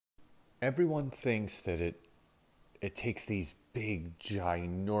Everyone thinks that it takes these big,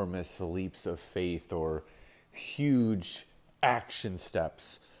 ginormous leaps of faith or huge action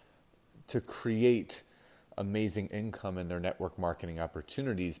steps to create amazing income in their network marketing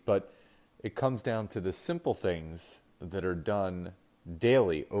opportunities, but it comes down to the simple things that are done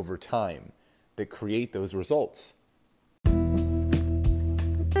daily over time that create those results.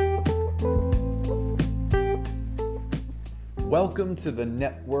 Welcome to the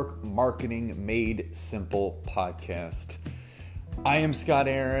Network Marketing Made Simple podcast. I am Scott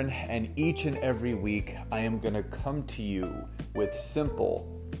Aaron, and each and every week I am going to come to you with simple,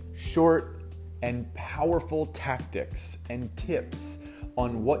 short, and powerful tactics and tips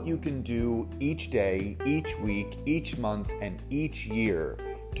on what you can do each day, each week, each month, and each year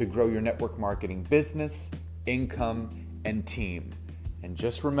to grow your network marketing business, income, and team. And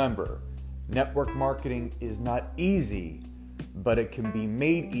just remember, network marketing is not easy, but it can be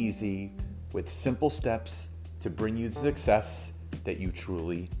made easy with simple steps to bring you the success that you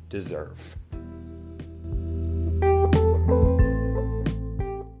truly deserve.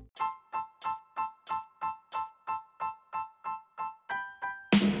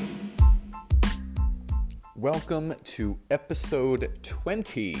 Welcome to episode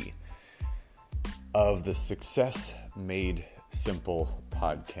 20 of the Success Made Simple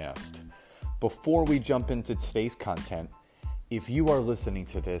podcast. Before we jump into today's content, if you are listening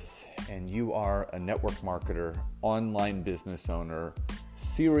to this and you are a network marketer, online business owner,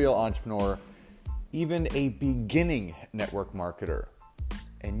 serial entrepreneur, even a beginning network marketer,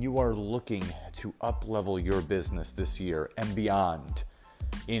 and you are looking to up-level your business this year and beyond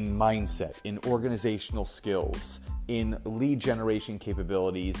in mindset, in organizational skills, in lead generation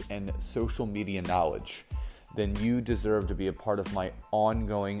capabilities, and social media knowledge, then you deserve to be a part of my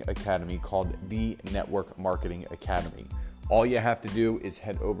ongoing academy called The Network Marketing Academy. All you have to do is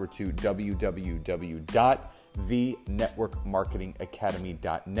head over to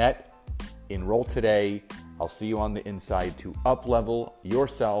www.thenetworkmarketingacademy.net. Enroll today. I'll see you on the inside to up-level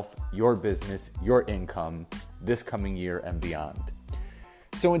yourself, your business, your income this coming year and beyond.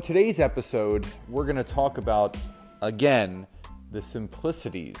 So in today's episode, we're going to talk about, again, the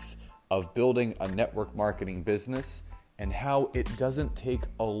simplicities of building a network marketing business and how it doesn't take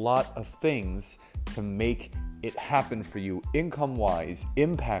a lot of things to make it happen for you income-wise,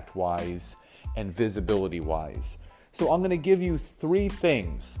 impact-wise, and visibility-wise. So I'm going to give you 3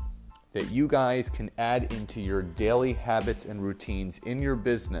 things that you guys can add into your daily habits and routines in your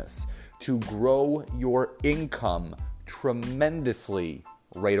business to grow your income tremendously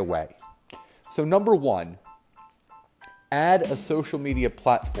right away. So number 1, add a social media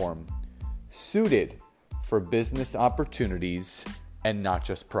platform suited for business opportunities and not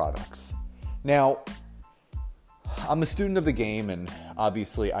just products. Now, I'm a student of the game, and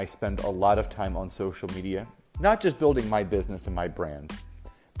obviously I spend a lot of time on social media, not just building my business and my brand,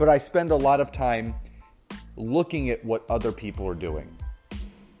 but I spend a lot of time looking at what other people are doing,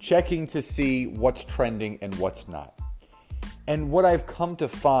 checking to see what's trending and what's not. And what I've come to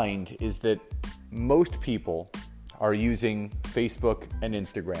find is that most people are using Facebook and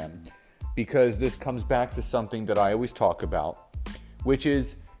Instagram because this comes back to something that I always talk about, which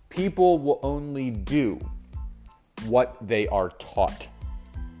is people will only do what they are taught.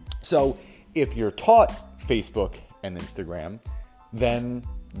 So if you're taught Facebook and Instagram, then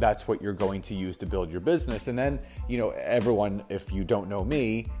that's what you're going to use to build your business. And then, everyone, if you don't know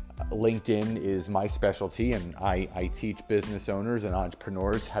me, LinkedIn is my specialty, and I teach business owners and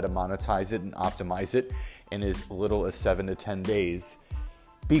entrepreneurs how to monetize it and optimize it in as little as 7 to 10 days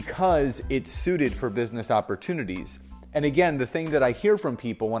because it's suited for business opportunities. And again, the thing that I hear from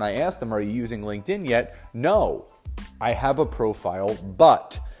people when I ask them, are you using LinkedIn yet? No, I have a profile,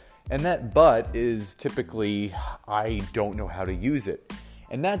 and that but is typically, I don't know how to use it.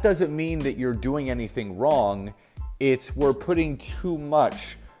 And that doesn't mean that you're doing anything wrong. It's we're putting too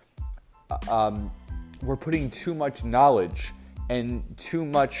much knowledge and too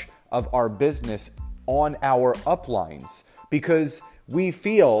much of our business on our uplines because we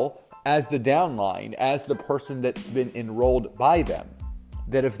feel as the downline, as the person that's been enrolled by them,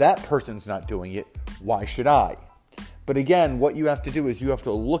 that if that person's not doing it, why should I? But again, what you have to do is you have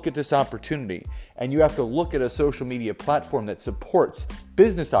to look at this opportunity and you have to look at a social media platform that supports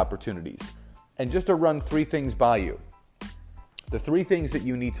business opportunities. And just to run 3 things by you, the 3 things that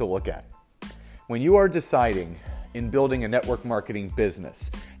you need to look at when you are deciding in building a network marketing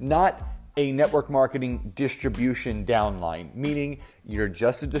business, not a network marketing distribution downline, meaning you're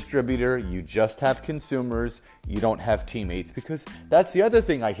just a distributor, you just have consumers, you don't have teammates, because that's the other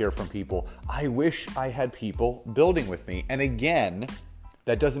thing I hear from people. I wish I had people building with me. And again,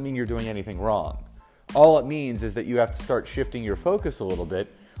 that doesn't mean you're doing anything wrong. All it means is that you have to start shifting your focus a little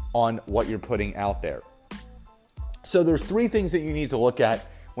bit on what you're putting out there. So there's 3 things that you need to look at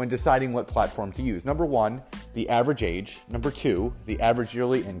when deciding what platform to use. Number 1, the average age. Number 2, the average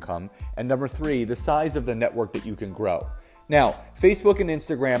yearly income. And number 3, the size of the network that you can grow. Now, Facebook and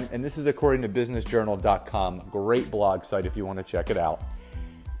Instagram, and this is according to businessjournal.com, great blog site if you want to check it out.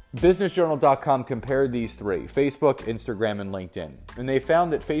 Businessjournal.com compared these 3, Facebook, Instagram, and LinkedIn. And they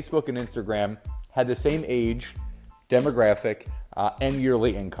found that Facebook and Instagram had the same age, demographic, and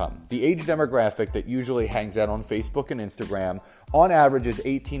yearly income. The age demographic that usually hangs out on Facebook and Instagram on average is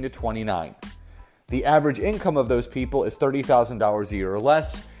 18 to 29. The average income of those people is $30,000 a year or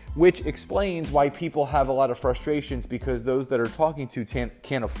less, which explains why people have a lot of frustrations because those that are talking to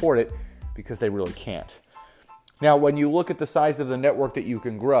can't afford it because they really can't. Now, when you look at the size of the network that you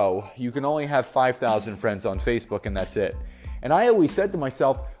can grow, you can only have 5,000 friends on Facebook and that's it. And I always said to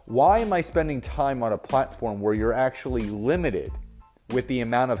myself, why am I spending time on a platform where you're actually limited with the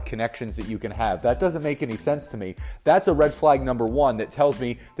amount of connections that you can have? That doesn't make any sense to me. That's a red flag number 1 that tells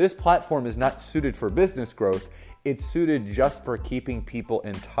me this platform is not suited for business growth. It's suited just for keeping people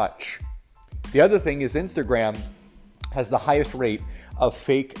in touch. The other thing is Instagram has the highest rate of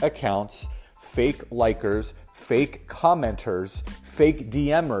fake accounts, fake likers, fake commenters, fake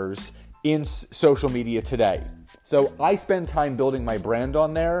DMers in social media today. So I spend time building my brand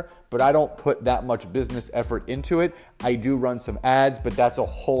on there, but I don't put that much business effort into it. I do run some ads, but that's a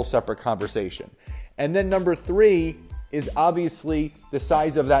whole separate conversation. And then number 3 is obviously the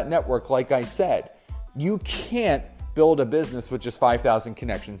size of that network. Like I said, you can't build a business with just 5,000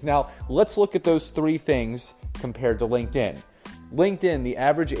 connections. Now, let's look at those 3 things compared to LinkedIn. LinkedIn, the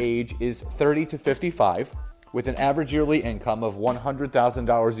average age is 30 to 55 with an average yearly income of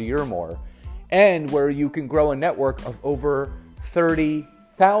 $100,000 a year or more, and where you can grow a network of over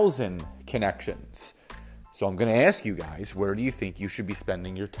 30,000 connections. So I'm going to ask you guys, where do you think you should be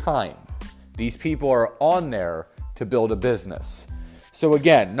spending your time? These people are on there to build a business. So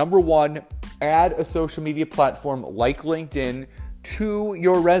again, number 1, add a social media platform like LinkedIn to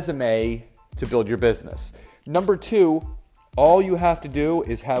your resume to build your business. Number 2, all you have to do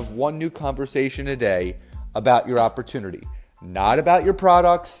is have 1 new conversation a day about your opportunity. Not about your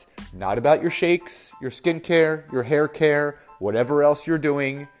products, not about your shakes, your skincare, your hair care, whatever else you're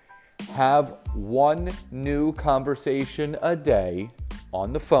doing. Have 1 new conversation a day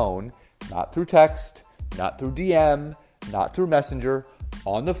on the phone, not through text, not through DM, not through Messenger,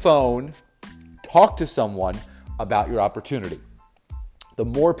 on the phone. Talk to someone about your opportunity. The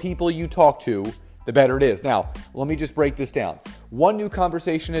more people you talk to, the better it is. Now, let me just break this down. 1 new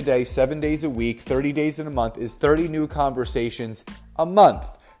conversation a day, 7 days a week, 30 days in a month is 30 new conversations a month.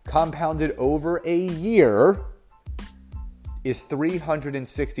 Compounded over a year is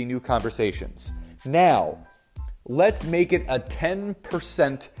 360 new conversations. Now, let's make it a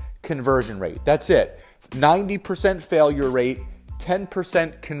 10% conversion rate. That's it. 90% failure rate,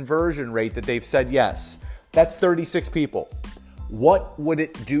 10% conversion rate that they've said yes. That's 36 people. What would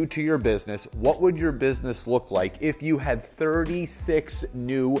it do to your business? What would your business look like if you had 36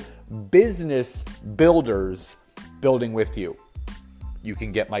 new business builders building with you? You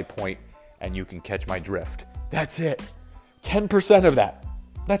can get my point and you can catch my drift. That's it. 10% of that.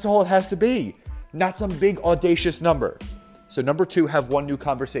 That's all it has to be. Not some big audacious number. So number 2, have 1 new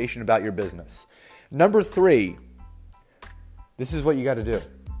conversation about your business. Number 3, this is what you got to do.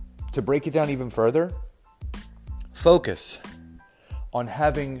 To break it down even further, focus on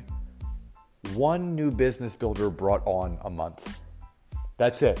having 1 new business builder brought on a month.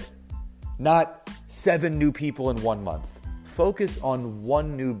 That's it. Not 7 new people in 1 month. Focus on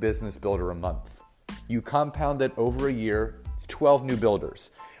 1 new business builder a month. You compound that over a year, 12 new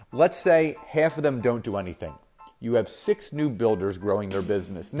builders. Let's say half of them don't do anything. You have 6 new builders growing their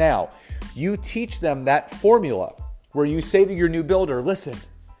business. Now, you teach them that formula where you say to your new builder, listen,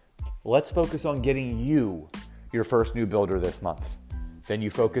 let's focus on getting you your first new builder this month. Then you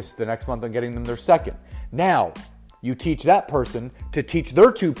focus the next month on getting them their second. Now, you teach that person to teach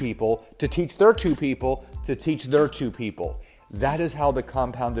their 2 people, to teach their 2 people, to teach their 2 people. That is how the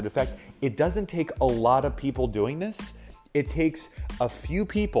compounded effect. It doesn't take a lot of people doing this. It takes a few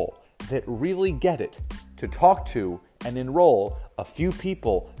people that really get it to talk to and enroll a few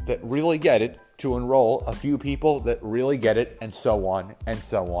people that really get it to enroll a few people that really get it, and so on and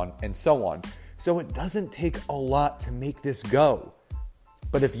so on and so on. So it doesn't take a lot to make this go.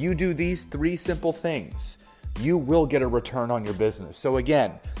 But if you do these 3 simple things, you will get a return on your business. So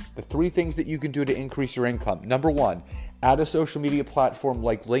again, the 3 things that you can do to increase your income. Number 1, Add a social media platform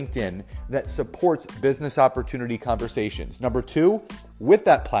like LinkedIn that supports business opportunity conversations. Number 2, with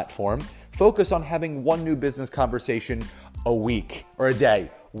that platform, focus on having one new business conversation a week or a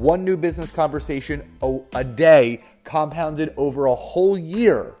day. One new business conversation a day compounded over a whole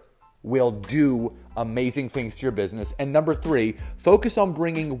year will do amazing things to your business. And number 3, focus on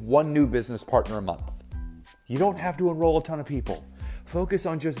bringing one new business partner a month. You don't have to enroll a ton of people. Focus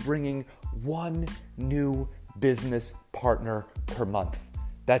on just bringing one new business partner per month.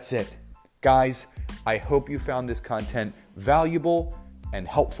 That's it. Guys, I hope you found this content valuable and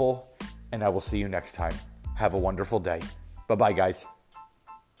helpful, and I will see you next time. Have a wonderful day. Bye-bye, guys.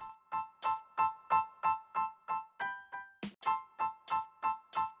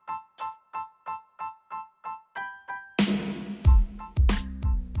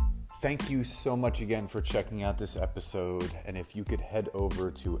 Thank you so much again for checking out this episode. And if you could head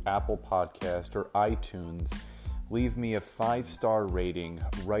over to Apple Podcast or iTunes, leave me a 5-star rating,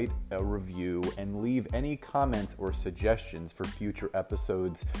 write a review, and leave any comments or suggestions for future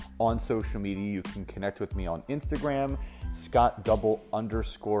episodes on social media. You can connect with me on Instagram,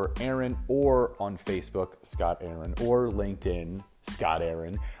 Scott_Aaron, or on Facebook, Scott Aaron, or LinkedIn, Scott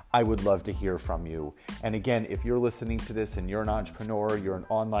Aaron. I would love to hear from you. And again, if you're listening to this and you're an entrepreneur, you're an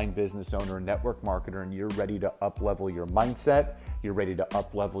online business owner, network marketer, and you're ready to up-level your mindset, you're ready to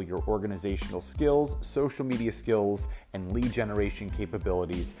up-level your organizational skills, social media skills, and lead generation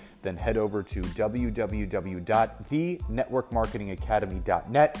capabilities, then head over to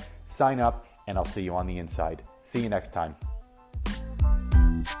www.thenetworkmarketingacademy.net, sign up, and I'll see you on the inside. See you next time.